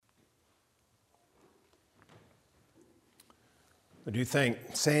I do thank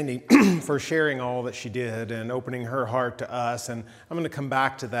Sandy for sharing all that she did and opening her heart to us, and I'm going to come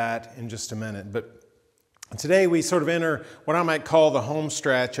back to that in just a minute. But today we sort of enter what I might call the home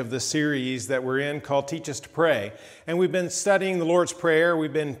stretch of this series that we're in called Teach Us to Pray. And we've been studying the Lord's Prayer,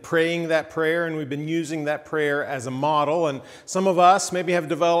 we've been praying that prayer, and we've been using that prayer as a model. And some of us maybe have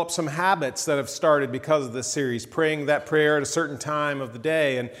developed some habits that have started because of this series, praying that prayer at a certain time of the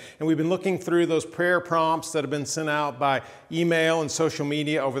day. And we've been looking through those prayer prompts that have been sent out by email and social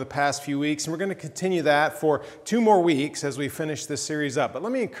media over the past few weeks. And we're going to continue that for 2 more weeks as we finish this series up. But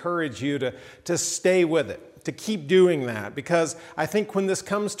let me encourage you to stay with it, to keep doing that, because I think when this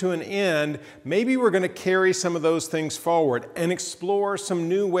comes to an end, maybe we're going to carry some of those things forward and explore some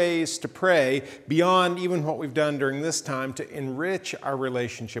new ways to pray beyond even what we've done during this time to enrich our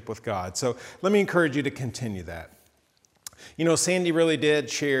relationship with God. So let me encourage you to continue that. You know, Sandy really did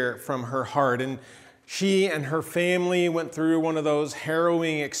share from her heart, and she and her family went through one of those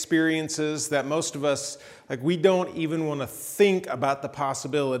harrowing experiences that most of us, we don't even want to think about the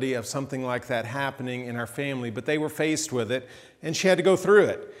possibility of something like that happening in our family, but they were faced with it, and she had to go through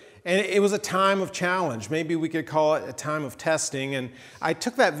it. And it was a time of challenge. Maybe we could call it a time of testing. And I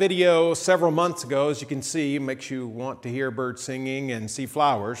took that video several months ago. As you can see, it makes you want to hear birds singing and see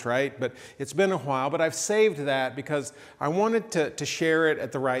flowers, right? But it's been a while, but I've saved that because I wanted to share it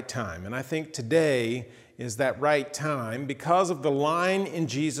at the right time. And I think today is that right time because of the line in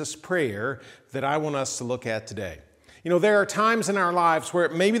Jesus' prayer that I want us to look at today. You know, there are times in our lives where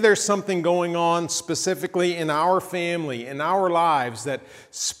maybe there's something going on specifically in our family, in our lives, that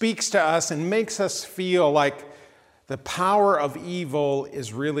speaks to us and makes us feel like the power of evil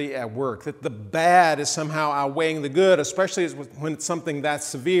is really at work, that the bad is somehow outweighing the good, especially when it's something that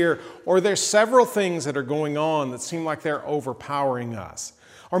severe, or there's several things that are going on that seem like they're overpowering us.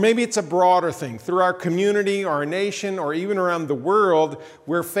 Or maybe it's a broader thing. Through our community, our nation, or even around the world,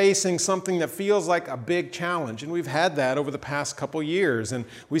 we're facing something that feels like a big challenge. And we've had that over the past couple years. And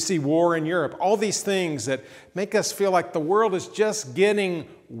we see war in Europe. All these things that make us feel like the world is just getting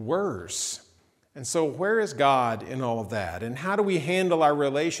worse. And so where is God in all of that? And how do we handle our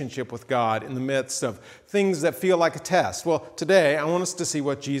relationship with God in the midst of things that feel like a test? Well, today I want us to see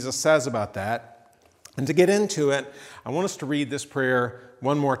what Jesus says about that. And to get into it, I want us to read this prayer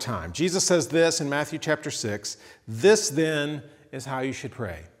one more time. Jesus says this in Matthew chapter 6, "This then is how you should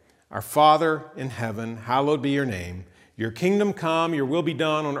pray. Our Father in heaven, hallowed be your name. Your kingdom come, your will be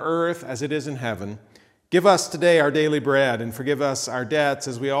done on earth as it is in heaven. Give us today our daily bread and forgive us our debts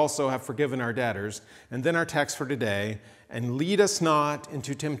as we also have forgiven our debtors." And then our text for today, "And lead us not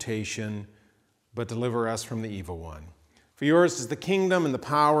into temptation, but deliver us from the evil one. For yours is the kingdom and the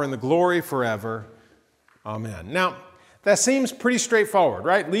power and the glory forever. Amen." Now, that seems pretty straightforward,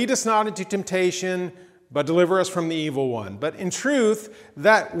 right? Lead us not into temptation, but deliver us from the evil one. But in truth,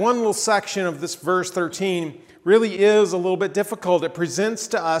 that one little section of this verse 13 really is a little bit difficult. It presents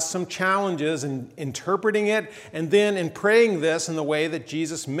to us some challenges in interpreting it and then in praying this in the way that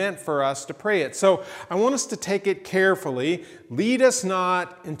Jesus meant for us to pray it. So I want us to take it carefully. Lead us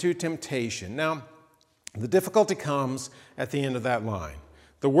not into temptation. Now, the difficulty comes at the end of that line.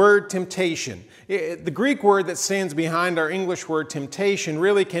 The word temptation. The Greek word that stands behind our English word temptation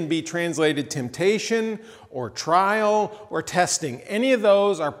really can be translated temptation or trial or testing. Any of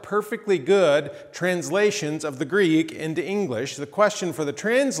those are perfectly good translations of the Greek into English. The question for the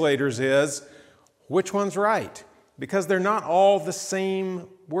translators is, which one's right? Because they're not all the same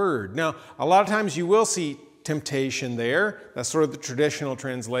word. Now, a lot of times you will see temptation there. That's sort of the traditional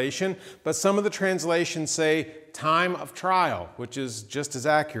translation. But some of the translations say time of trial, which is just as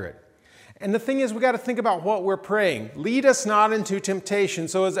accurate. And the thing is, we got to think about what we're praying. Lead us not into temptation.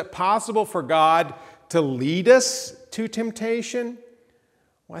 So is it possible for God to lead us to temptation?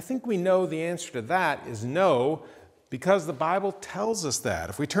 Well, I think we know the answer to that is no, because the Bible tells us that.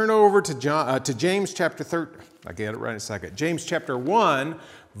 If we turn over to James chapter 13, I'll get it right in a second. James chapter 1,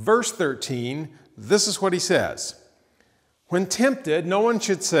 verse 13, this is what he says. "When tempted, no one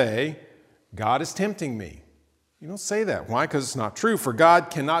should say, 'God is tempting me.'" You don't say that. Why? Because it's not true. "For God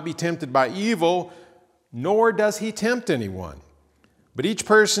cannot be tempted by evil, nor does he tempt anyone. But each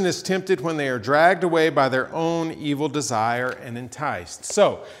person is tempted when they are dragged away by their own evil desire and enticed."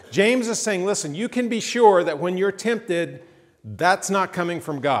 So, James is saying, listen, you can be sure that when you're tempted, that's not coming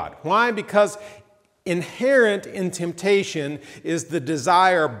from God. Why? Because inherent in temptation is the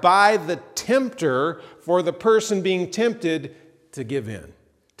desire by the tempter for the person being tempted to give in,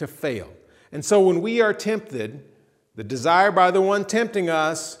 to fail. And so when we are tempted, the desire by the one tempting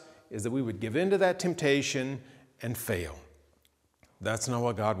us is that we would give in to that temptation and fail. That's not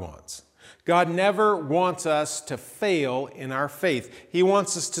what God wants. God never wants us to fail in our faith. He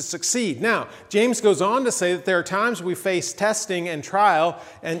wants us to succeed. Now, James goes on to say that there are times we face testing and trial,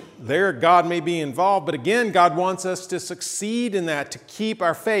 and there God may be involved, but again, God wants us to succeed in that, to keep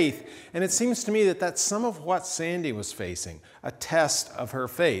our faith. And it seems to me that that's some of what Sandy was facing, a test of her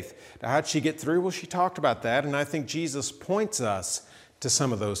faith. Now, how'd she get through? Well, she talked about that, and I think Jesus points us to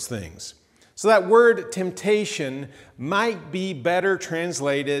some of those things. So that word temptation might be better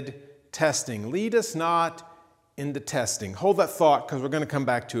translated testing. Lead us not into testing. Hold that thought because we're going to come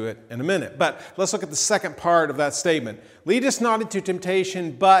back to it in a minute. But let's look at the second part of that statement. Lead us not into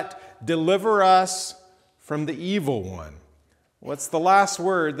temptation, but deliver us from the evil one. What's the last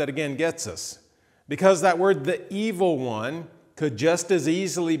word that again gets us? Because that word, the evil one, could just as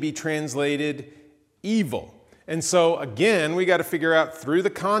easily be translated evil. And so again, we got to figure out through the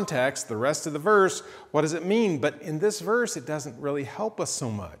context, the rest of the verse, what does it mean? But in this verse, it doesn't really help us so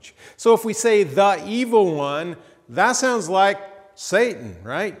much. So if we say the evil one, that sounds like Satan,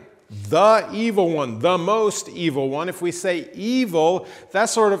 right? The evil one, the most evil one. If we say evil,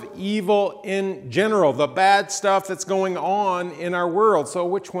 that's sort of evil in general, the bad stuff that's going on in our world. So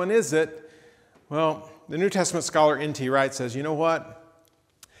which one is it? Well, the New Testament scholar N.T. Wright says, you know what?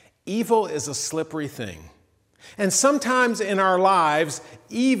 Evil is a slippery thing. And sometimes in our lives,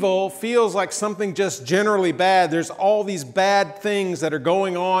 evil feels like something just generally bad. There's all these bad things that are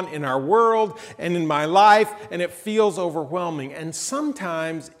going on in our world and in my life, and it feels overwhelming. And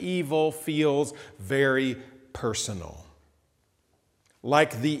sometimes evil feels very personal.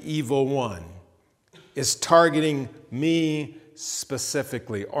 Like the evil one is targeting me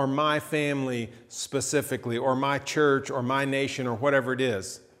specifically, or my family specifically, or my church, or my nation, or whatever it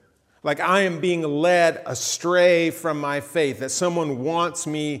is. Like I am being led astray from my faith, that someone wants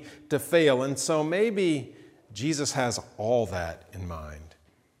me to fail. And so maybe Jesus has all that in mind.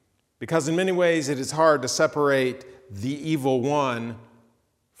 Because in many ways it is hard to separate the evil one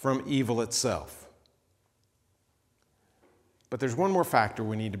from evil itself. But there's one more factor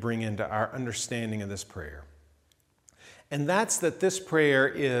we need to bring into our understanding of this prayer. And that's that this prayer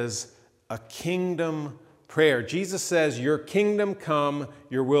is a kingdom prayer. Jesus says, your kingdom come,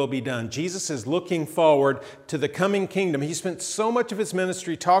 your will be done. Jesus is looking forward to the coming kingdom. He spent so much of his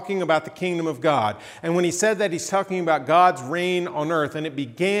ministry talking about the kingdom of God. And when he said that, he's talking about God's reign on earth. And it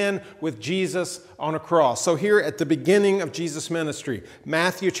began with Jesus on a cross. So here at the beginning of Jesus' ministry,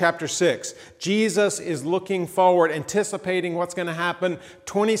 Matthew chapter 6, Jesus is looking forward, anticipating what's going to happen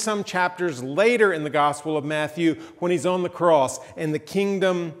 20-some chapters later in the Gospel of Matthew when he's on the cross. And the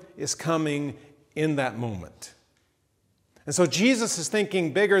kingdom is coming in that moment. And so Jesus is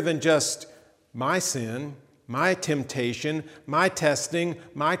thinking bigger than just my sin, my temptation, my testing,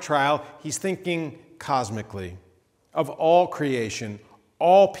 my trial. He's thinking cosmically of all creation,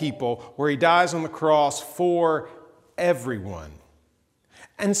 all people, where he dies on the cross for everyone.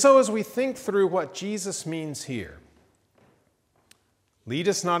 And so as we think through what Jesus means here, lead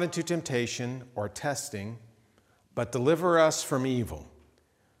us not into temptation or testing, but deliver us from evil.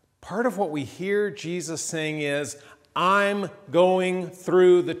 Part of what we hear Jesus saying is, I'm going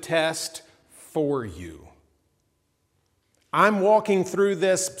through the test for you. I'm walking through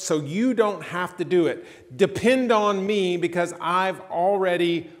this so you don't have to do it. Depend on me because I've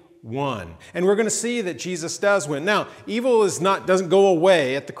already won. And we're going to see that Jesus does win. Now, evil doesn't go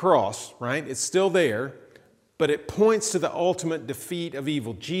away at the cross, right? It's still there, but it points to the ultimate defeat of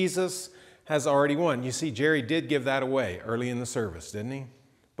evil. Jesus has already won. You see, Jerry did give that away early in the service, didn't he?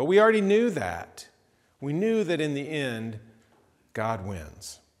 But we already knew that. We knew that in the end, God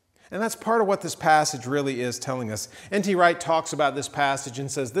wins. And that's part of what this passage really is telling us. N.T. Wright talks about this passage and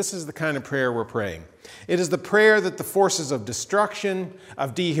says, this is the kind of prayer we're praying. It is the prayer that the forces of destruction,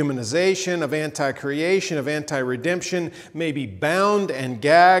 of dehumanization, of anti-creation, of anti-redemption may be bound and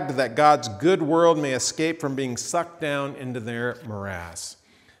gagged, that God's good world may escape from being sucked down into their morass.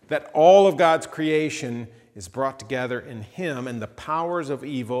 That all of God's creation is brought together in Him, and the powers of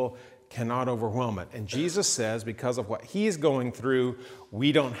evil cannot overwhelm it. And Jesus says, because of what He's going through,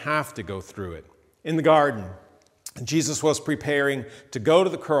 we don't have to go through it. In the garden, Jesus was preparing to go to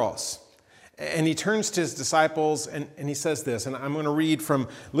the cross, and He turns to His disciples and He says this, and I'm going to read from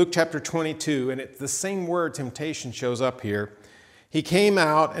Luke chapter 22, and it's the same word temptation shows up here. He came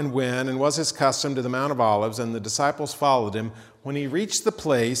out and went, and was His custom, to the Mount of Olives, and the disciples followed Him. When He reached the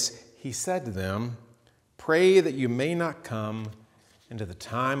place, He said to them, pray that you may not come into the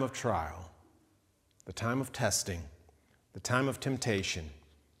time of trial, the time of testing, the time of temptation,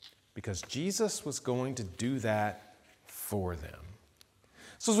 because Jesus was going to do that for them.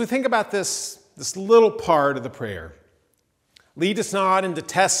 So as we think about this little part of the prayer, Lead us not into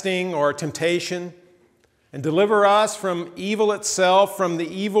testing or temptation, and deliver us from evil itself, from the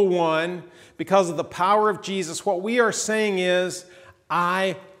evil one. Because of the power of Jesus, what we are saying is,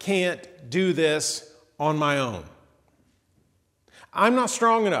 I can't do this on my own. I'm not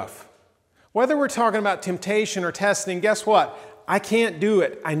strong enough. Whether we're talking about temptation or testing, guess what? I can't do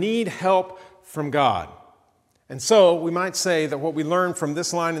it. I need help from God. And so we might say that what we learn from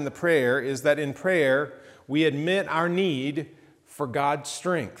this line in the prayer is that in prayer, we admit our need for God's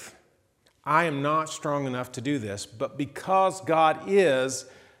strength. I am not strong enough to do this, but because God is,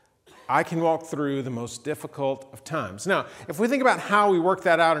 I can walk through the most difficult of times. Now, if we think about how we work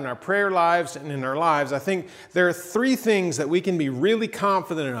that out in our prayer lives and in our lives, I think there are three things that we can be really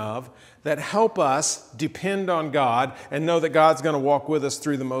confident of that help us depend on God and know that God's going to walk with us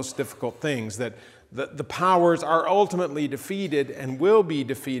through the most difficult things, that the powers are ultimately defeated and will be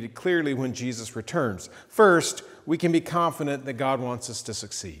defeated clearly when Jesus returns. First, we can be confident that God wants us to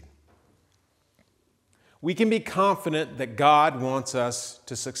succeed. We can be confident that God wants us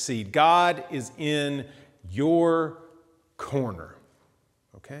to succeed. God is in your corner,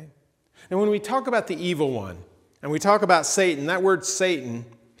 okay? And when we talk about the evil one, and we talk about Satan, that word Satan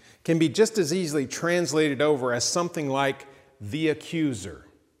can be just as easily translated over as something like the accuser.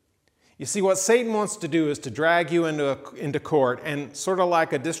 You see, what Satan wants to do is to drag you into court and, sort of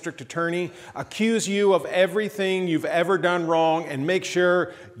like a district attorney, accuse you of everything you've ever done wrong and make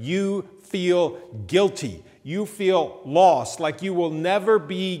sure you feel guilty. You feel lost, like you will never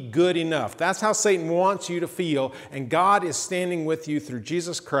be good enough. That's how Satan wants you to feel, and God is standing with you through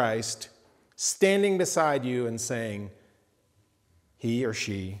Jesus Christ, standing beside you and saying, he or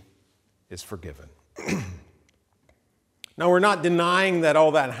she is forgiven. Now, we're not denying that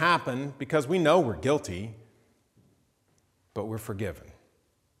all that happened because we know we're guilty, but we're forgiven.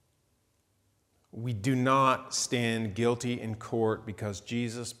 We do not stand guilty in court because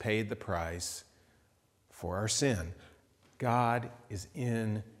Jesus paid the price for our sin. God is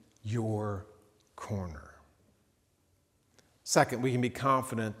in your corner. Second, we can be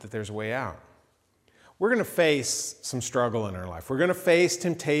confident that there's a way out. We're going to face some struggle in our life. We're going to face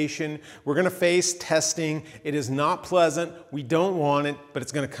temptation. We're going to face testing. It is not pleasant. We don't want it, but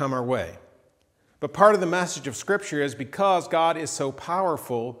it's going to come our way. But part of the message of Scripture is because God is so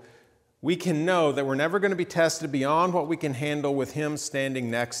powerful, we can know that we're never going to be tested beyond what we can handle with Him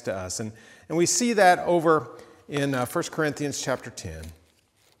standing next to us. And we see that over in 1 Corinthians chapter 10.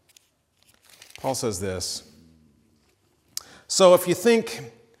 Paul says this, "So if you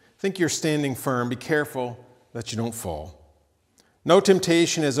think you're standing firm, be careful that you don't fall. No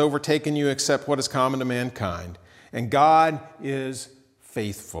temptation has overtaken you except what is common to mankind, and God is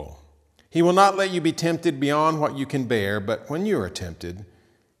faithful. He will not let you be tempted beyond what you can bear, but when you are tempted,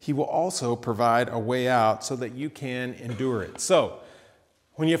 He will also provide a way out so that you can endure it." So,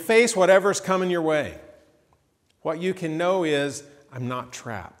 when you face whatever's coming your way, what you can know is, I'm not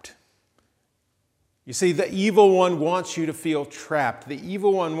trapped. You see, the evil one wants you to feel trapped. The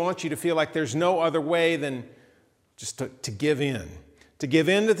evil one wants you to feel like there's no other way than just to give in. To give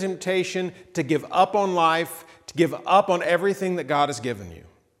in to temptation, to give up on life, to give up on everything that God has given you.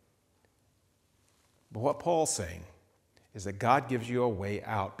 But what Paul's saying is that God gives you a way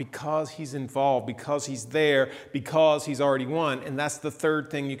out because He's involved, because He's there, because He's already won. And that's the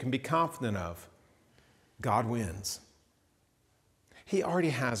third thing you can be confident of. God wins. He already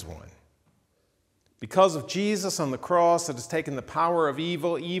has won. Because of Jesus on the cross that has taken the power of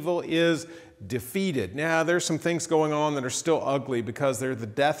evil, evil is defeated. Now, there's some things going on that are still ugly because they're the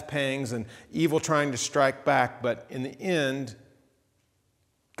death pangs and evil trying to strike back. But in the end,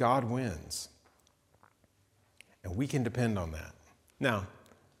 God wins. And we can depend on that. Now,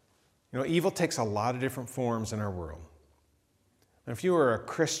 evil takes a lot of different forms in our world. And if you were a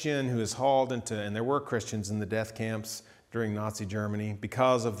Christian who is hauled into, and there were Christians in the death camps during Nazi Germany,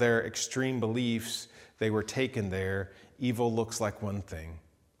 because of their extreme beliefs, they were taken there. Evil looks like one thing.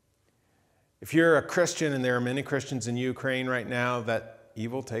 If you're a Christian, and there are many Christians in Ukraine right now, that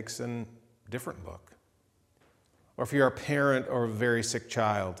evil takes a different look. Or if you're a parent or a very sick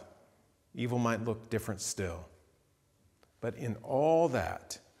child, evil might look different still. But in all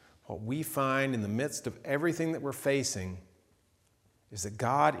that, what we find in the midst of everything that we're facing is that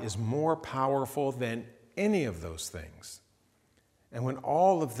God is more powerful than any of those things. And when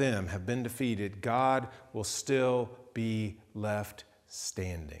all of them have been defeated, God will still be left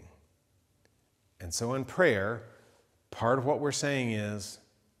standing. And so in prayer, part of what we're saying is,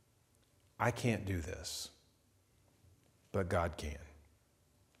 I can't do this, but God can.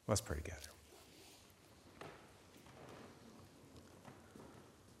 Let's pray together.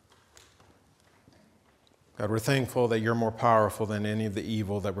 God, we're thankful that you're more powerful than any of the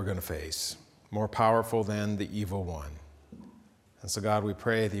evil that we're going to face, more powerful than the evil one. And so, God, we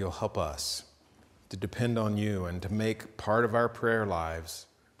pray that you'll help us to depend on you and to make part of our prayer lives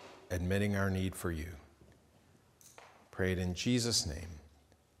admitting our need for you. Pray it in Jesus' name.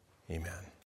 Amen.